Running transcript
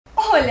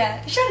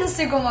Hola, ya no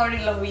sé cómo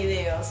abrir los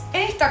videos.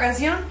 En esta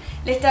ocasión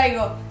les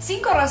traigo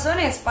 5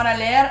 razones para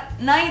leer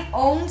Night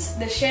Owls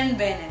de Jen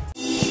Bennett.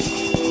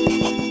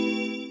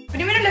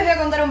 Primero les voy a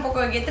contar un poco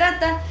de qué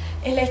trata.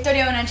 Es la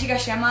historia de una chica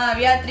llamada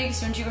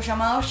Beatrix y un chico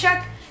llamado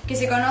Jack que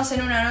se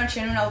conocen una noche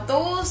en un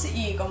autobús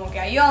y como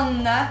que hay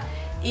onda.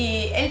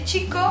 Y el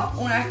chico,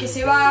 una vez que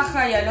se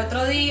baja y al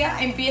otro día,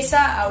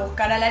 empieza a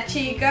buscar a la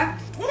chica.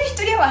 Una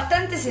historia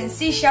bastante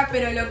sencilla,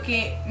 pero lo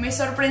que me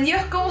sorprendió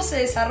es cómo se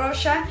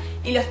desarrolla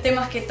y los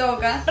temas que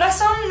toca.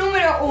 Razón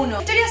número 1. La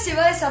historia se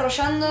va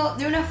desarrollando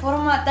de una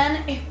forma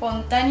tan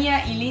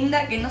espontánea y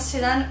linda que no se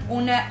dan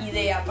una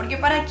idea. Porque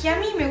para que a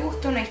mí me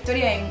guste una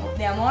historia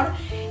de amor,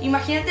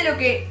 imagínate lo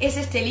que es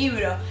este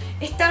libro.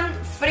 Es tan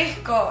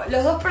fresco.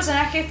 Los dos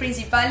personajes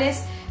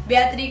principales,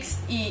 Beatrix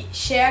y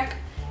Jack,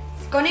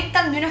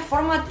 conectan de una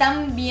forma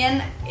tan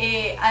bien,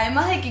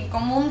 además de que en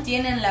común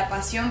tienen la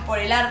pasión por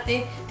el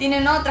arte,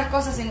 tienen otras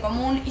cosas en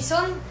común y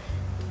son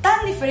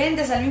tan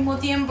diferentes al mismo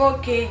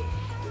tiempo que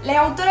la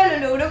autora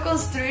lo logró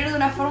construir de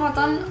una forma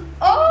tan...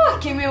 ¡oh!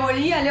 Que me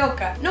volvía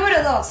loca.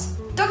 Número 2.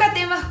 Toca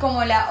temas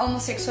como la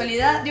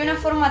homosexualidad de una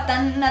forma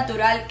tan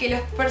natural que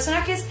los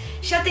personajes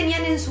ya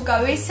tenían en su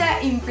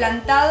cabeza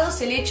implantados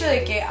el hecho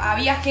de que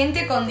había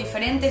gente con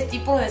diferentes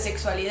tipos de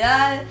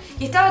sexualidad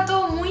y estaba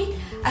todo muy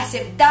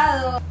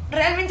aceptado.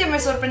 Realmente me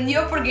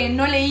sorprendió porque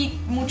no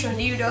leí muchos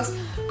libros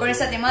con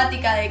esa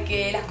temática de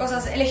que las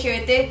cosas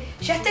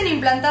LGBT ya estén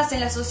implantadas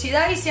en la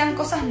sociedad y sean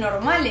cosas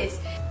normales.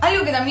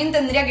 Algo que también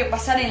tendría que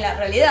pasar en la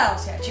realidad. O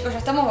sea, chicos, ya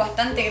estamos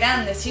bastante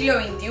grandes, siglo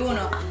XXI.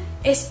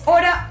 Es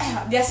hora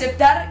de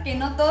aceptar que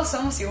no todos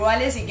somos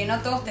iguales y que no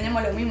todos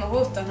tenemos los mismos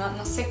gustos.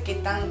 No sé qué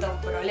tantos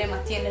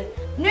problemas tienen.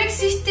 No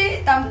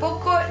existe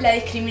tampoco la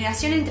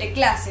discriminación entre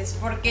clases,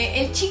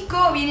 porque el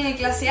chico viene de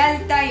clase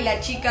alta y la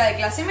chica de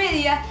clase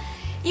media.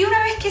 Y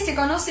una vez que se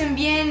conocen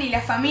bien y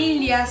las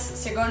familias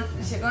se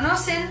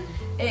conocen,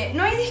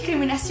 no hay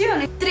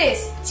discriminación.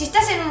 3. Si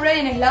estás en un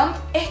brain slump,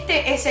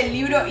 este es el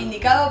libro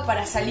indicado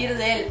para salir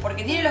de él,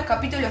 porque tiene los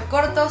capítulos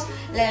cortos,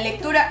 la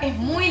lectura es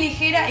muy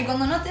ligera y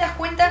cuando no te das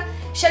cuenta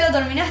ya lo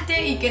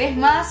terminaste y querés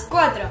más.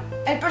 4.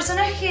 El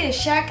personaje de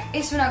Jack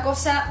es una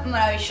cosa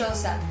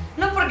maravillosa.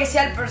 No porque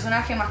sea el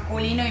personaje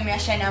masculino y me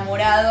haya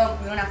enamorado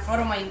de una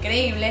forma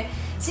increíble,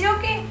 sino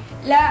que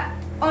la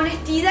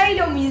honestidad y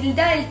la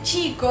humildad del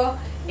chico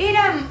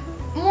eran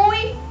muy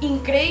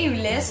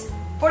increíbles,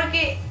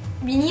 porque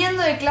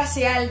viniendo de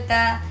clase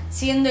alta,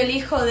 siendo el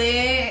hijo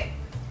de...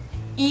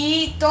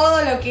 y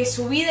todo lo que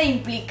su vida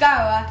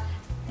implicaba,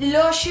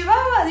 lo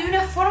llevaba de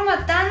una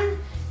forma tan...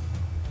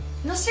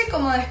 no sé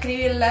cómo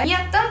describirla.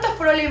 Tenía tantos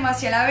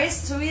problemas y a la vez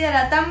su vida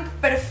era tan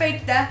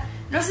perfecta,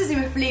 no sé si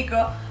me explico,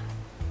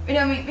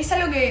 pero es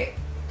algo que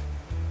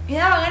me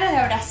daba ganas de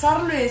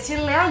abrazarlo y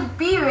decirle ¡ay,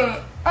 pibe!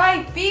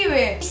 ¡ay,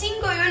 pibe! Y 5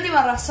 y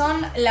última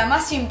razón, la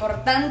más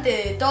importante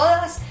de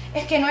todas,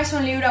 es que no es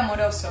un libro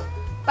amoroso.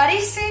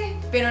 Parece,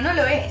 pero no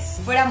lo es.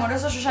 Si fuera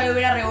amoroso yo ya lo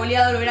hubiera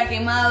revoleado, lo hubiera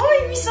quemado.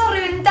 ¡Ay, me hizo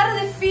reventar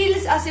de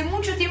feels! Hace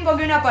mucho tiempo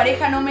que una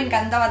pareja no me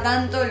encantaba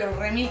tanto, lo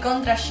remil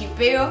contra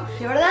shipeo.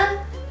 De verdad,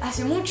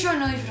 hace mucho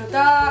no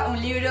disfrutaba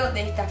un libro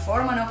de esta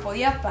forma, no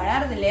podía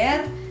parar de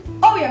leer.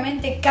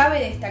 Obviamente cabe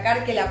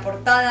destacar que la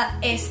portada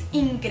es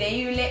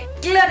increíble.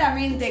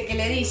 Claramente que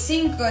le di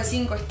 5 de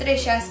 5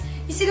 estrellas.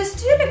 Y se los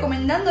estoy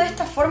recomendando de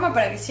esta forma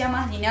para que sea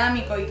más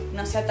dinámico y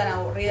no sea tan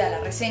aburrida la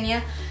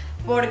reseña,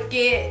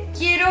 porque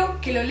quiero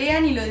que lo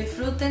lean y lo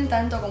disfruten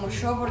tanto como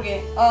yo,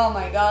 porque oh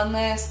my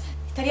goodness,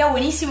 estaría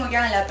buenísimo que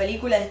hagan la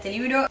película de este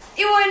libro.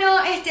 Y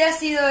bueno, este ha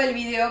sido el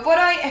video por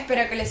hoy,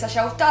 espero que les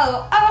haya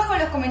gustado. Abajo en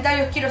los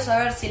comentarios quiero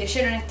saber si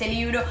leyeron este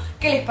libro,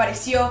 qué les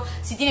pareció,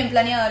 si tienen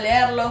planeado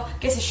leerlo,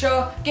 qué sé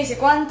yo, qué sé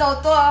cuánto,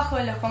 todo abajo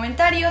en los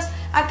comentarios.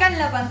 Acá en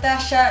la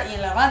pantalla y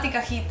en la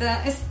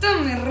baticajita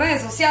están mis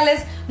redes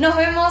sociales. Nos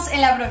vemos en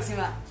la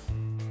próxima.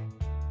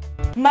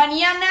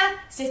 Mañana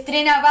se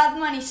estrena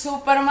Batman y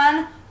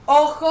Superman.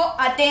 Ojo,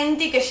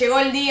 atenti que llegó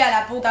el día,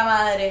 la puta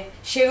madre.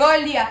 Llegó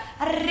el día.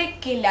 Arre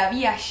que la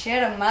vi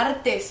ayer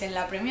martes en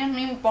la premier, no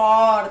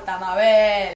importa, Mabel.